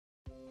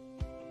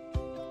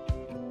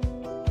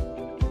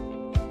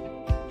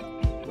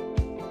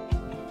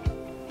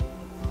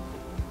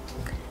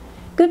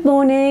Good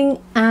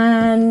morning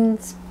and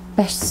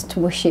best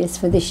wishes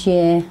for this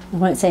year. I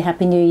won't say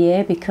Happy New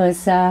Year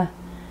because it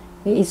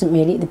isn't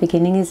really at the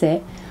beginning, is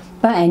it?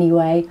 But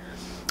anyway,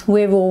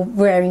 we're all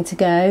raring to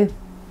go.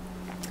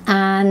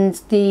 And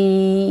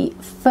the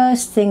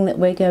first thing that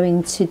we're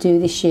going to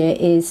do this year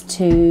is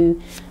to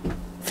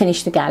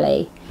finish the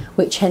galley,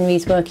 which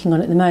Henry's working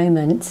on at the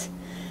moment.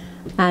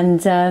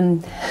 And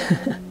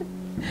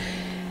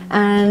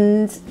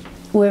and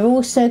we're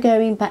also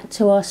going back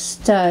to our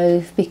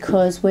stove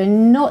because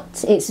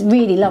it's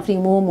really lovely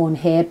and warm on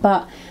here,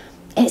 but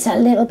it's a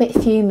little bit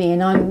fumy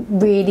and I'm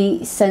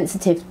really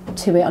sensitive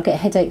to it. I get a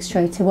headache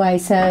straight away.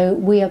 So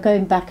we are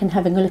going back and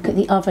having a look at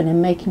the oven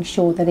and making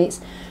sure that it's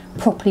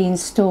properly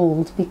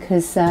installed,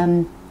 because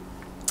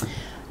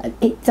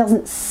it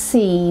doesn't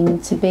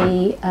seem to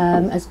be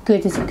as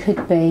good as it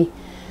could be.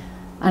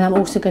 And I'm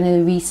also going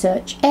to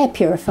research air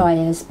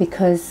purifiers,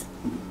 because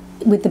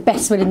with the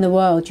best will in the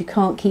world you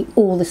can't keep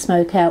all the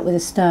smoke out with a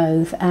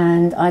stove,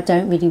 and I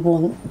don't really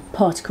want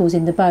particles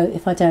in the boat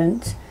if I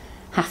don't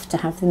have to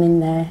have them in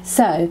there.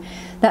 So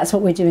that's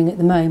what we're doing at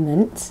the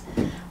moment.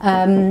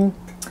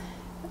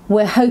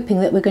 We're hoping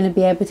that we're going to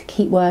be able to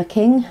keep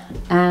working,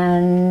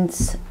 and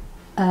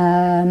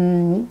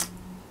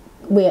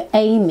we're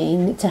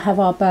aiming to have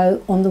our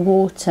boat on the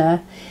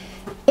water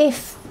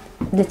if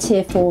the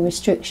tier 4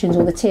 restrictions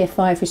or the tier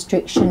 5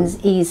 restrictions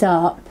ease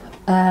up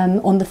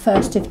on the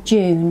 1st of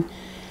June,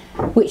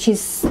 which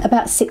is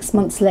about 6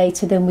 months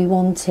later than we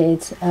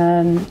wanted.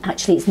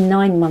 Actually it's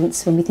 9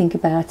 months when we think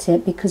about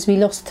it, because we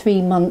lost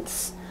 3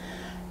 months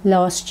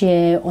last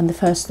year on the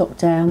first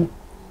lockdown,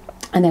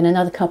 and then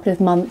another couple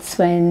of months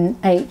when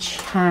H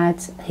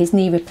had his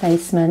knee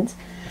replacement,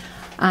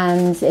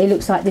 and it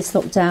looks like this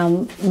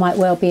lockdown might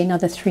well be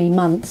another 3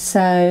 months.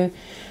 So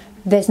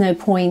there's no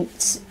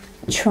point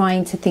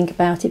trying to think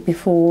about it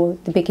before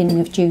the beginning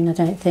of June, I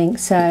don't think.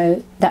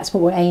 So that's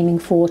what we're aiming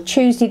for,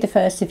 Tuesday the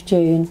 1st of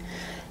June.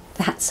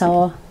 That's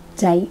our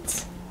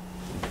date.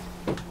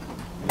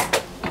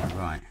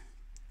 Right.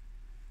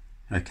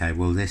 Okay,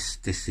 well this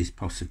is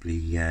possibly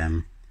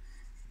the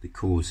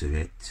cause of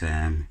it.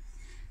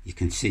 You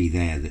can see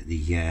there that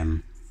the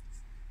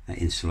that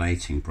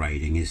insulating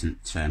braiding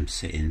isn't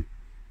sitting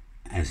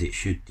as it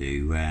should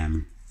do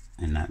in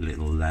that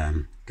little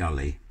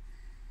gully,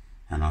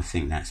 and I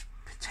think that's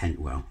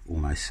well,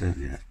 almost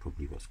certainly that's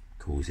probably what's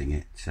causing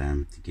it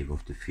to give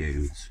off the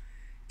fumes.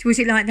 Was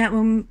it like that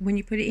when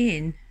you put it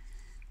in?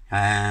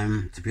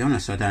 To be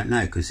honest, I don't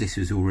know, because this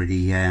was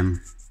already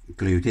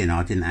glued in.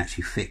 I didn't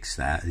actually fix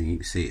that, and you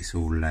can see it's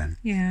all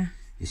yeah,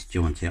 it's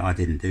jointed. I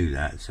didn't do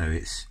that, so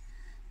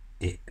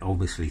it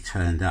obviously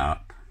turned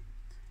up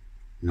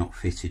not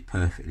fitted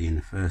perfectly in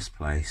the first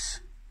place.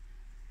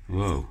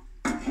 Whoa,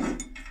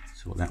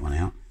 sort that one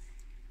out.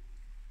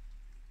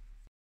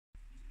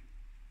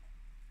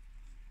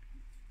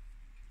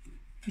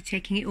 You're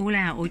taking it all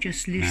out or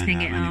just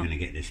loosening it up? I'm only going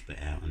to get this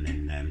bit out and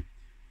then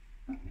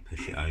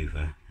push it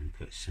over and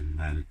put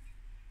some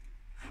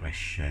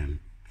fresh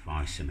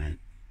fire cement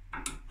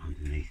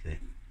underneath it.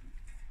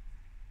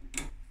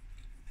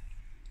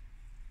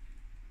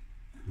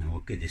 Oh, well,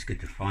 good. It's good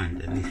to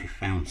find. At least we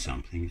found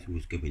something. It's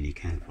always good when you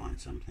can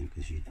find something,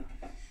 because you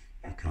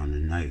kind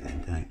of know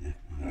then, don't you?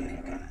 Oh yeah,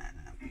 look at that.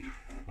 That'll be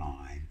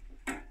fine.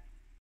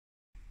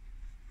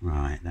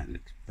 Right, that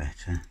looks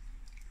better.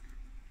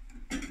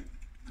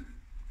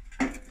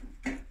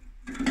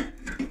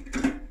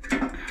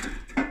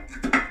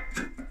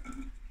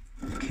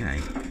 Okay.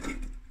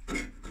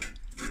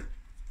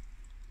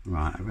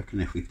 Right, I reckon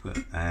if we put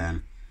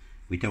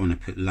we don't want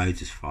to put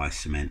loads of fire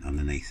cement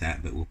underneath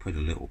that, but we'll put a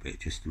little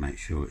bit just to make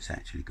sure it's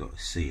actually got a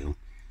seal.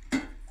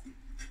 Do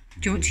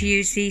you want to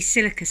use the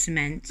silica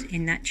cement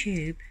in that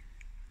tube?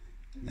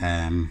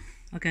 I'll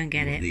go and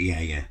get it.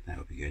 Yeah, that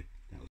would be good.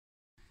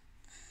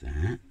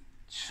 That.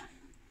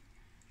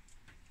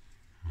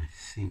 I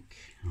think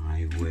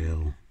I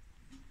will.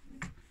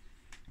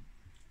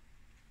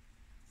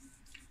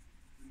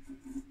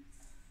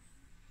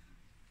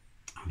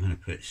 I'm going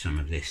to put some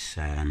of this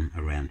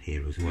around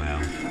here as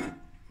well,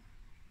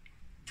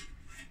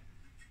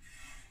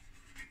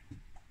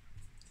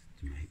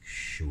 to make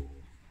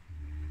sure.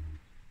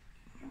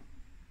 No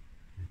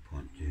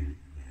point doing it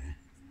there.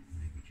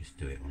 Maybe just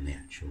do it on the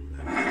actual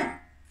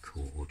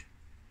cord.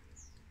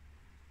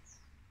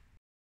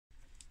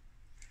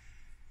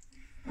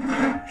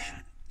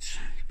 That's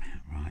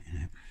about right,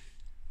 isn't it?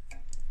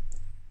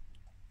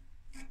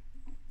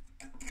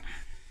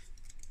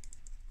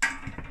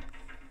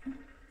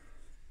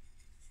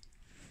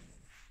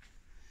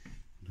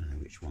 I don't know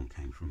which one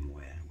came from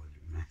where, whether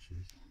it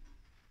matters.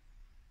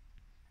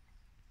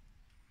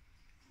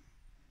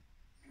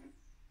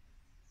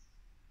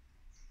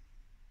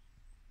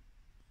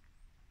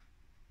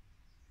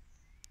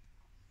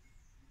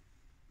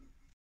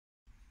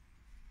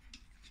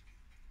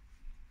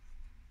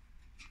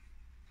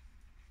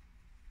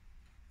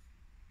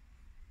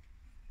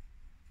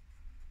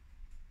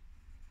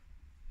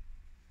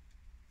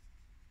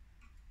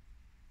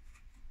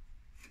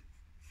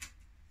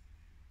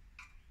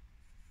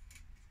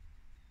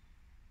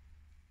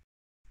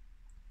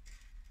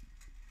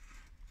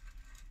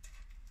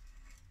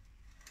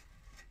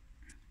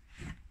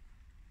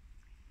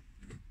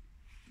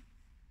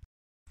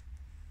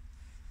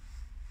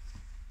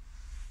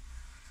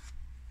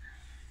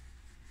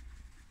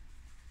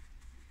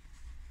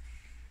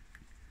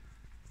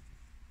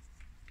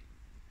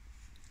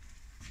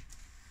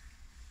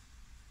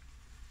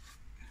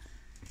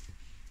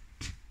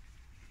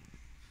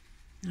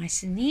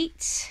 Nice and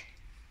neat.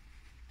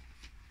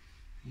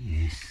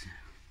 Yes.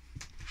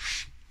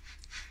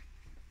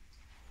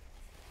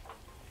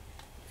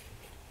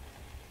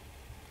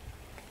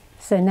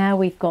 So now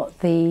we've got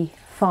the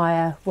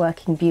fire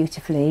working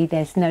beautifully.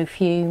 There's no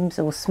fumes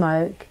or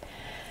smoke,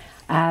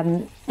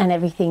 and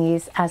everything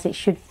is as it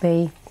should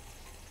be.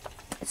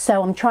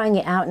 So I'm trying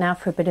it out now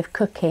for a bit of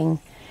cooking.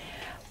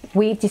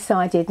 We've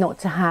decided not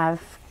to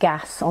have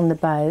gas on the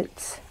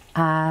boat.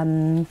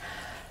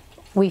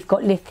 We've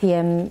got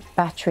lithium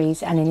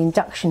batteries and an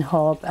induction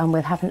hob, and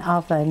we'll have an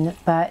oven,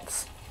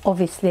 but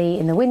obviously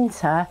in the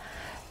winter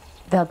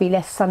there'll be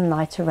less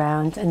sunlight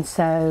around, and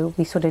so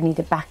we sort of need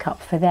a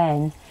backup for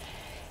then.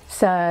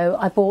 So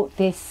I bought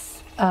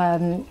this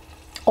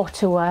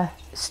Ottawa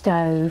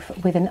stove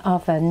with an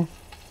oven,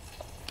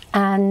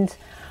 and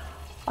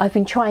I've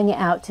been trying it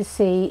out to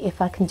see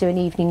if I can do an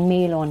evening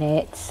meal on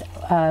it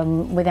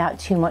without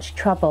too much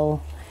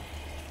trouble.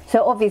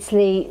 So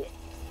obviously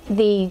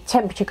the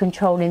temperature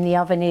control in the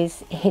oven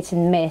is hit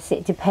and miss.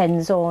 It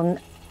depends on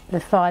the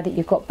fire that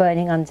you've got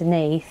burning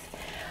underneath.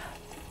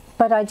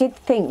 But I did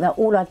think that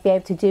all I'd be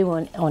able to do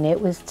on it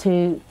was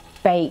to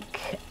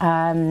bake,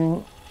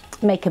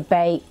 make a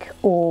bake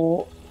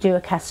or do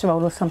a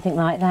casserole or something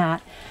like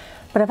that.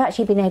 But I've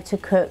actually been able to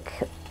cook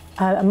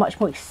a much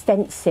more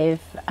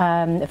extensive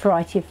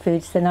variety of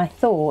foods than I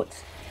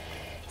thought.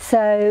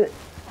 So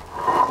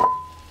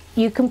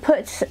you can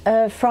put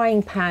a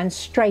frying pan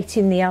straight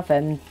in the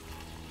oven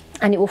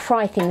and it will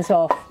fry things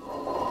off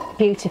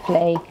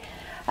beautifully.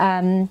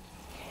 At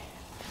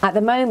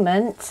the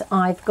moment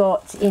I've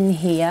got in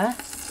here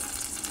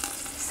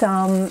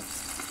some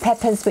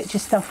peppers which are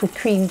stuffed with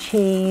cream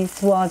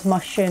cheese, wild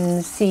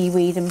mushrooms,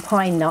 seaweed and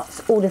pine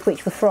nuts, all of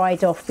which were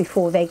fried off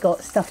before they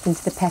got stuffed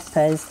into the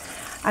peppers.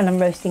 And I'm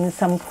roasting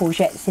some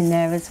courgettes in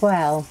there as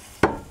well.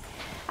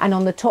 And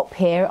on the top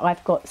here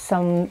I've got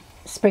some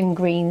spring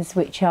greens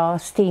which are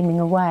steaming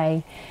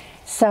away.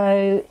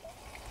 So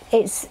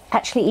it's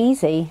actually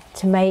easy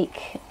to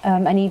make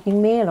an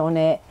evening meal on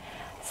it.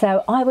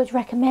 So I would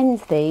recommend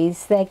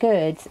these, they're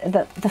good.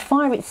 The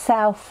fire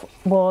itself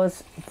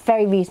was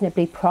very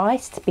reasonably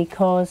priced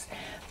because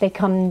they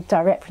come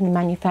direct from the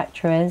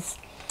manufacturers.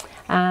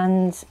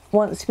 And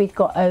once we'd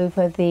got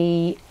over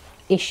the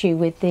issue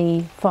with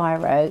the fire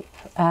rope,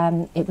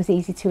 it was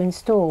easy to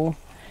install.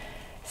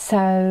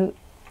 So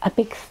a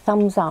big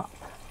thumbs up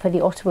for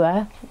the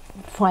Ottawa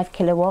 5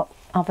 kilowatt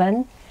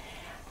oven,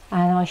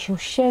 and I shall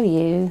show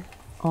you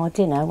our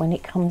dinner when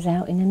it comes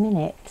out in a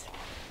minute.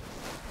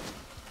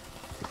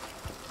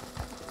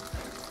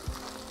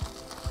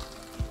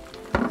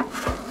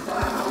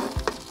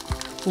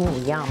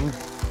 Oh, yum.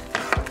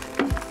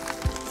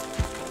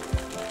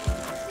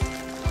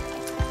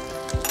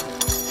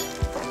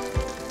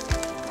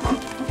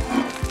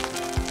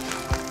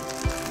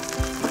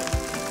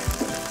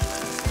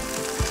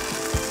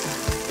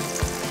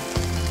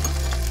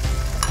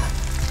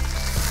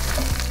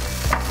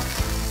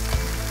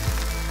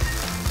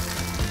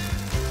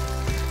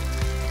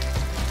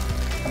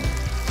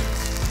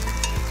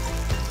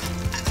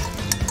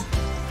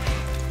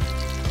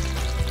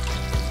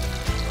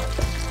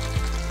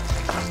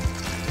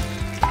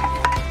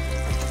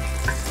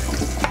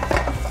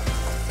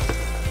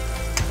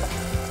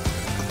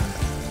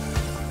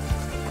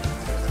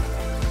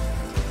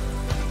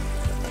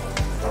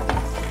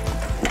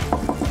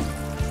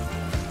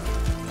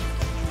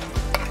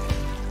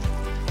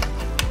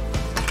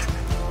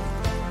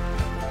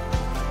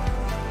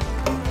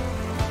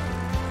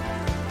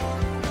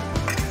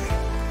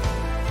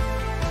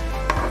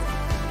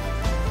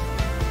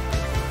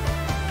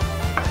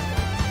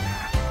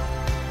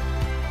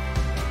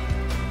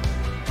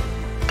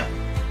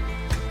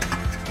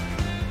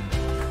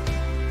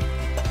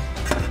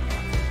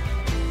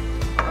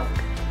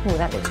 Oh,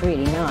 that looks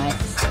really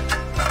nice.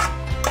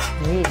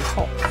 Really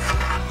hot.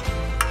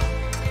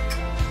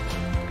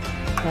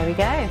 There we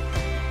go.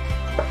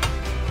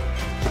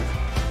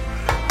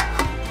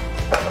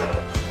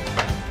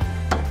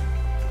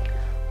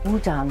 All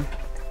done.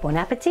 Bon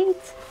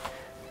appetit.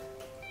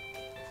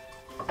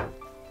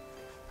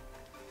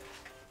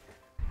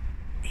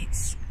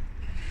 It's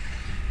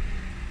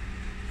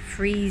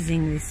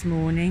freezing this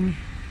morning.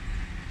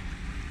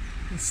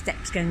 The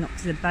steps going up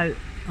to the boat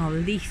are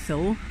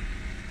lethal.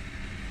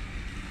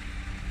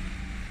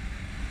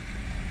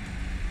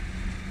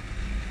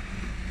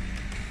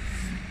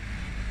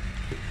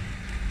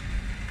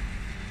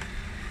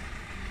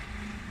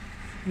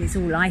 It's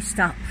all iced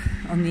up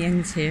on the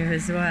ends here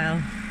as well.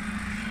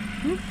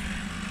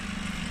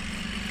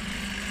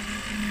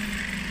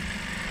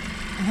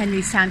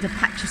 Henry's found a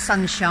patch of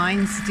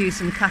sunshine to do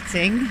some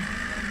cutting,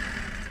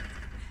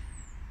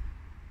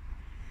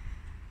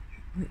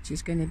 which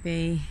is going to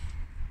be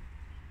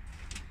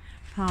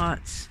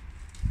part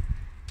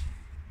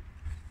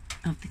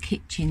of the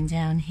kitchen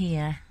down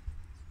here.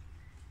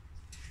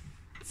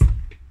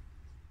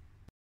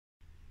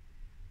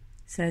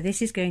 So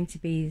this is going to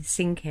be the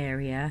sink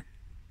area,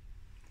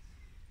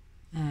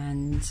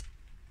 and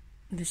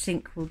the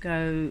sink will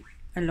go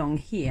along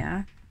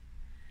here,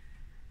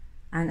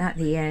 And at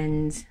the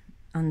end,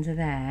 under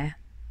there,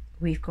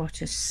 we've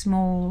got a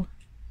small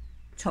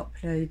top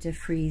loader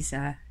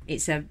freezer.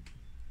 It's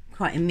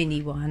quite a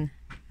mini one.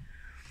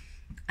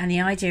 And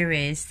the idea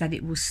is that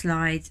it will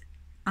slide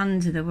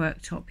under the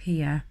worktop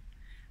here,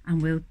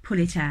 and we'll pull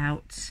it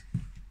out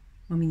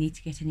when we need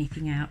to get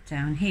anything out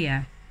down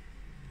here.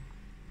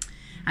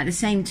 At the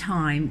same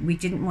time, we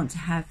didn't want to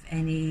have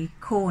any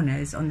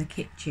corners on the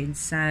kitchen,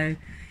 so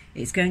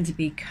it's going to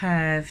be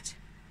curved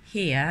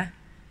here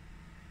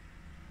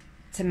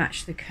to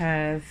match the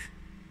curve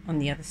on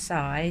the other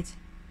side.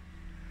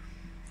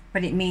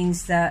 But it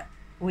means that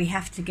we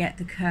have to get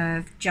the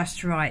curve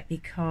just right,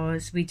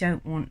 because we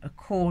don't want a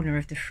corner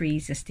of the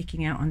freezer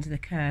sticking out under the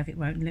curve. It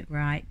won't look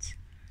right.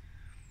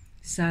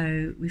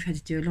 So we've had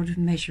to do a lot of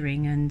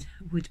measuring and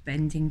wood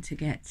bending to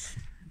get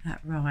that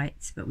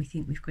right, but we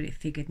think we've got it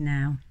figured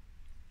now.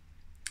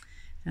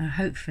 So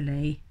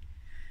hopefully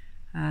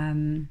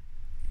we'll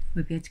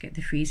be able to get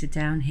the freezer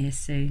down here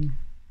soon.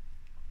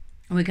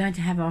 And we're going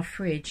to have our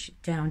fridge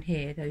down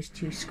here, those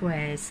two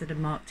squares that are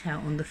marked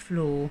out on the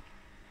floor.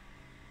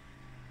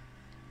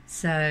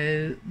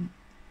 So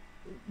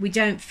we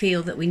don't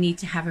feel that we need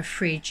to have a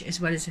fridge as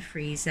well as a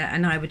freezer,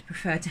 and I would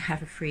prefer to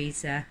have a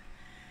freezer.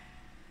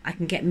 I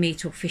can get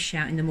meat or fish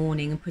out in the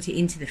morning and put it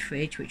into the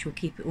fridge, which will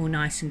keep it all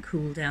nice and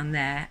cool down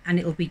there, and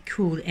it'll be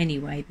cool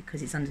anyway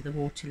because it's under the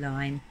water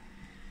line.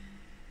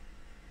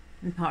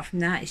 And apart from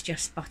that, it's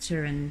just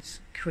butter and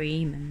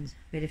cream and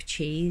a bit of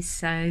cheese,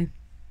 so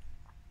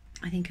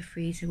I think a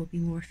freezer will be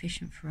more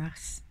efficient for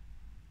us.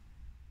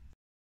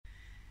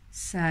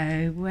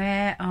 So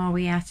where are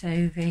we at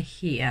over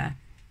here?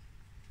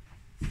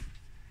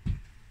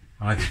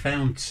 I've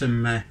found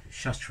some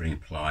shuttering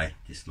ply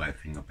just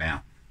loafing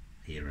about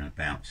here and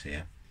abouts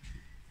here,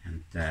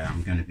 and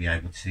I'm going to be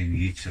able to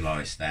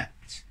utilise that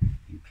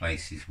in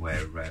places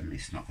where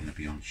it's not going to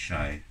be on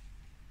show,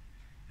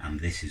 and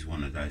this is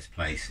one of those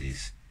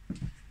places.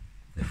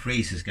 The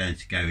freezer's going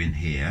to go in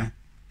here,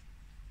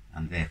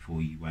 and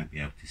therefore you won't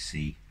be able to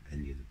see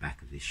any of the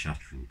back of this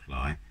shuttering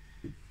ply.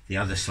 The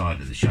other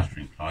side of the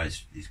shuttering ply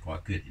is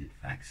quite good, in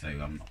fact, so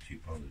I'm not too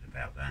bothered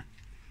about that.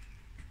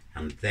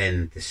 And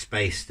then the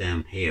space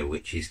down here,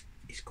 which is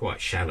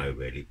quite shallow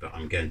really, but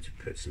I'm going to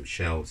put some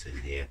shelves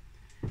in here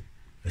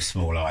for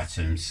small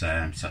items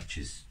such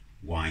as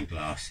wine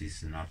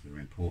glasses and other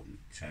important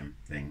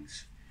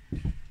things.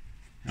 And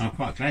I'm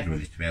quite glad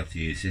really to be able to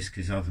use this,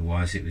 because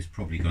otherwise it was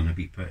probably going to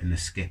be put in the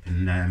skip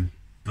and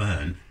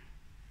burnt.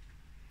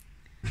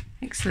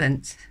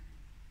 Excellent.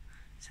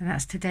 So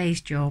that's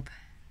today's job.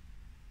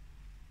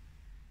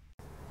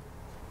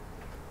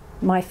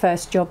 My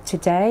first job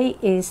today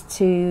is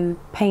to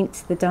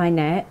paint the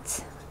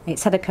dinette.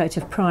 It's had a coat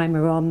of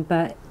primer on,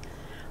 but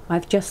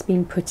I've just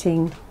been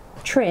putting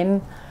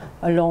trim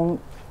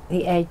along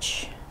the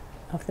edge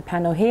of the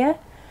panel here,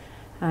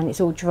 and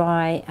it's all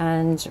dry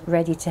and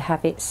ready to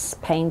have its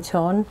paint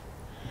on.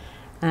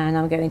 And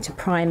I'm going to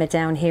primer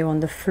down here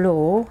on the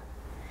floor.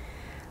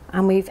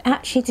 And we've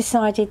actually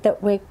decided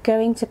that we're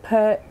going to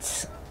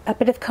put a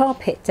bit of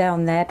carpet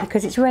down there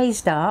because it's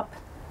raised up,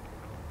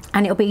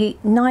 and it'll be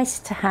nice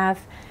to have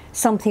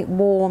something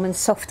warm and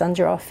soft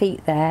under our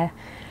feet there.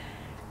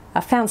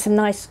 I found some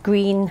nice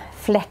green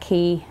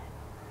flecky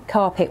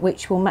carpet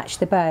which will match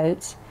the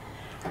boat,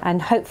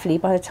 and hopefully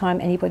by the time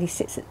anybody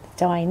sits at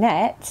the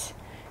dinette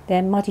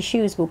their muddy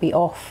shoes will be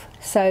off,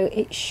 so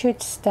it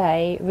should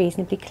stay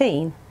reasonably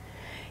clean.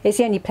 It's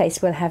the only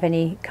place we'll have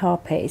any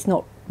carpet. It's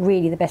not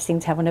really the best thing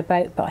to have on a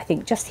boat, but I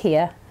think just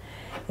here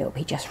it'll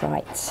be just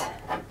right.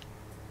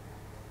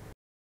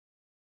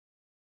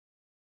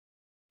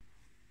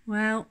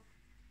 Well,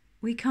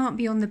 we can't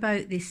be on the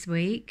boat this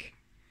week,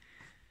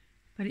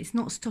 but it's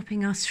not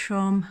stopping us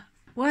from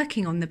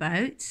working on the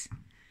boat.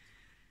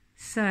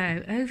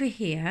 So over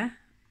here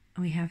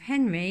we have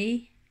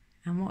Henry,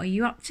 and what are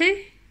you up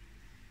to?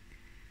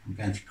 I'm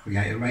going to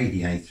create a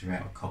radiator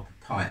out of copper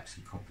pipes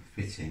and copper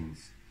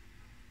fittings,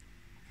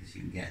 because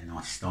you can get a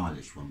nice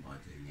stylish one by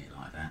doing it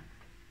like that.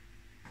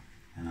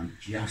 And I'm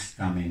just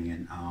umming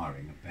and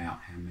ahhing about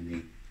how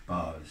many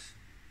bars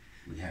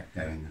we have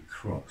going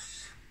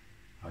across.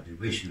 I'd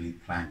originally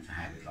planned to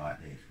have it like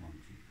this, 1, 2,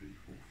 3,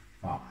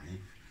 4, 5,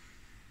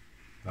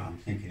 but I'm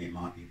thinking it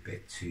might be a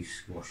bit too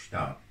squashed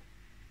up,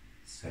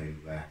 so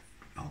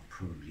I'll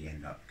probably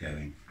end up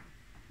going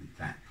with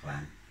that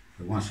plan.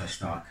 But once I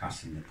start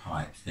cutting the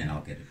pipes, then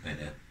I'll get a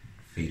better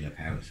feel of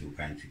how it's all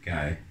going to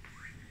go.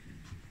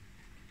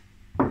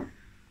 I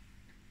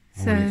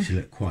want it to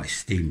look quite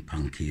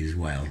steampunky as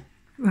well.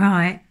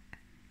 Right.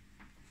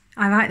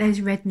 I like those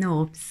red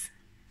knobs.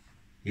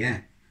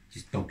 Yeah,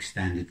 just dog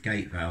standard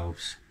gate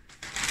valves.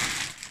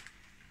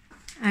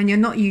 And you're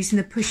not using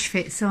the push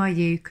fits, are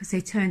you? Because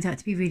they turned out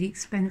to be really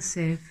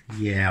expensive.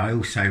 Yeah, I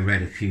also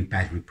read a few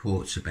bad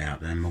reports about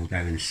them, although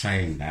in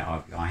saying that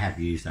I have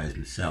used those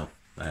myself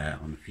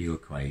on a few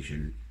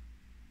occasions,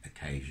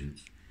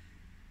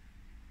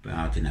 but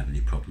I didn't have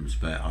any problems.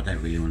 But I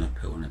don't really want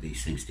to put one of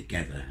these things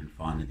together and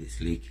find that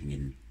it's leaking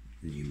in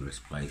numerous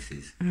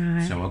places.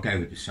 Right. So I'll go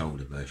with the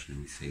solder version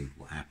and see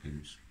what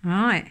happens.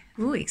 Right.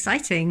 Oh,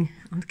 exciting.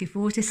 I'm looking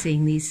forward to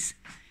seeing these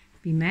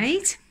be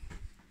made.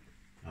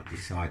 I've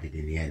decided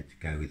in the end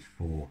to go with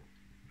 4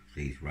 of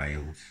these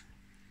rails.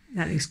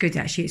 That looks good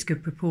actually, it's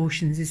good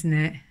proportions, isn't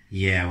it?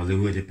 Yeah, well there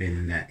would have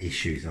been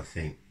issues I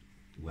think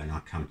when I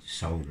come to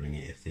soldering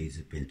it. If these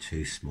had been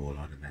too small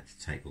I'd have had to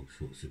take all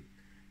sorts of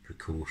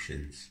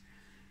precautions.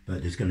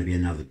 But there's going to be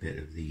another bit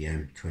of the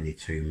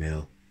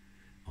 22mm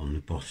on the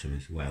bottom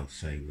as well,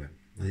 so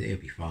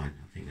it'll be fine.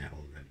 I think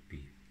that'll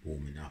be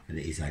warm enough, and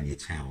it is only a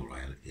towel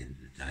rail at the end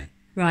of the day.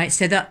 Right,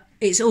 so that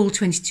it's all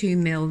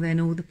 22mm then,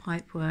 all the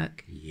pipe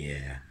work?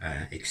 Yeah,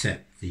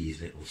 except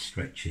these little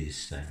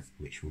stretches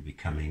which will be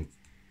coming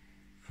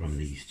from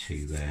these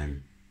 2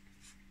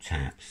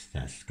 taps.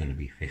 That's going to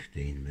be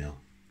 15mm.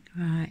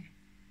 Right,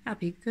 that'll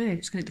be good.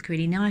 It's going to look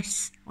really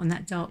nice on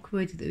that dark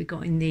wood that we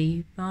got in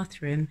the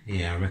bathroom.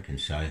 Yeah, I reckon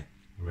so.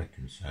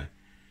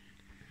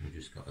 We've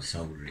just got to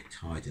solder it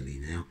tidily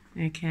now.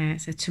 Okay,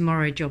 it's a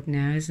tomorrow job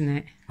now, isn't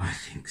it? I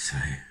think so.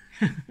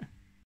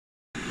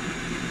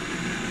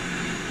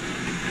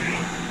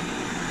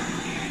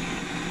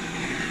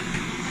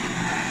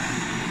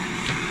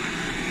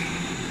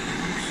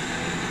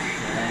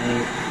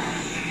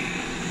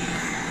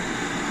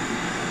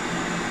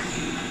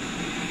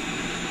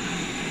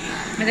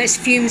 Are those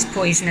fumes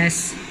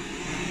poisonous?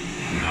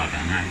 I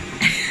don't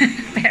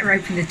know. Better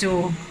open the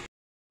door.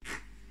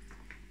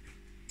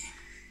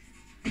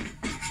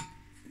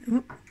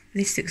 Oh,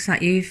 this looks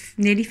like you've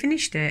nearly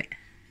finished it.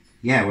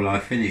 Yeah, well I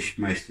finished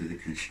most of the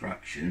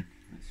construction,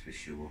 that's for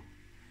sure.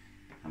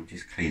 I'm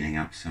just cleaning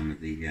up some of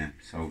the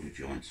solder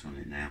joints on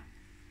it now,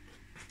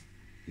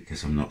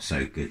 because I'm not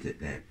so good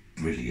that they're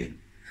brilliant,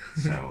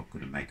 so I've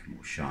got to make them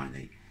more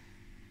shiny.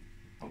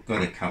 I've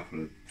got a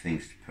couple of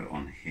things to put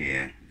on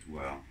here as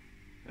well,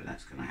 but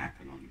that's going to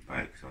happen on the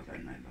boat because I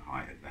don't know the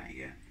height of that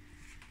yet.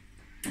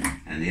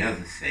 And the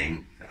other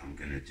thing that I'm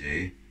going to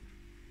do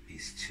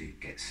is to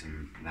get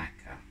some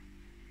lacquer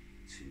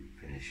to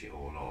finish it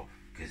all off,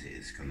 because it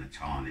is going to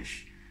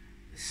tarnish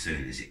as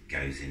soon as it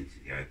goes into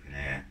the open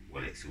air.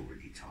 Well, it's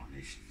already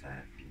tarnished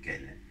from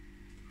getting it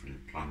from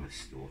the plumber's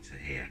store to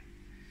here.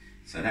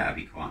 So that'll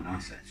be quite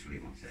nice actually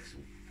once that's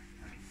all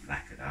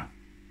lacquered up.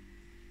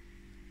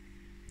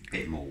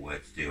 Bit more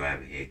work to do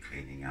over here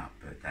cleaning up,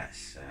 but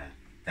that's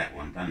that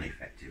one done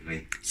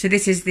effectively. So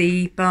this is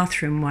the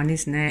bathroom one,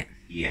 isn't it?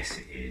 Yes,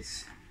 it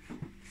is.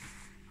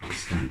 I'll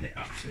stand it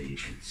up so you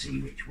can see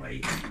which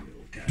way it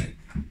will go,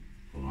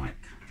 like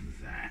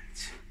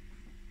that.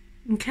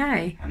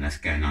 Okay. And that's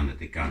going under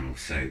the gunnel,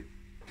 so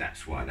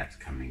that's why that's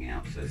coming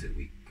out, so that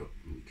we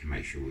can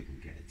make sure we can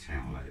get a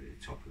towel over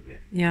the top of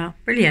it. Yeah,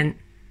 brilliant.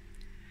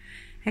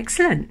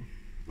 Excellent.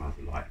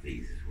 Rather like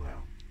these as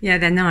well. Yeah,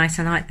 they're nice.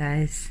 I like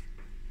those.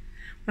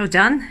 Well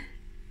done.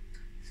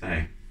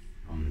 So,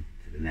 on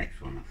to the next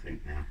one, I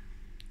think now.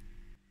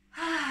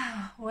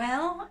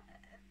 Well,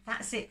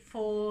 that's it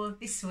for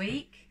this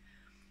week.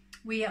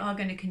 We are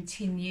going to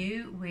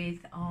continue with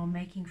our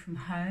making from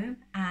home,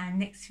 and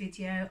next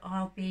video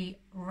I'll be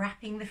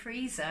wrapping the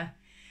freezer.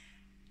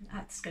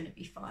 That's going to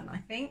be fun, I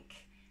think.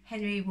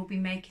 Henry will be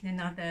making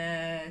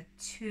another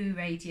 2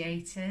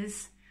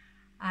 radiators,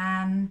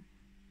 and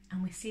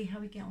we'll see how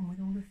we get on with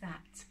all of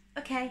that.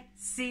 Okay,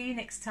 see you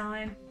next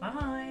time.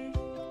 Bye.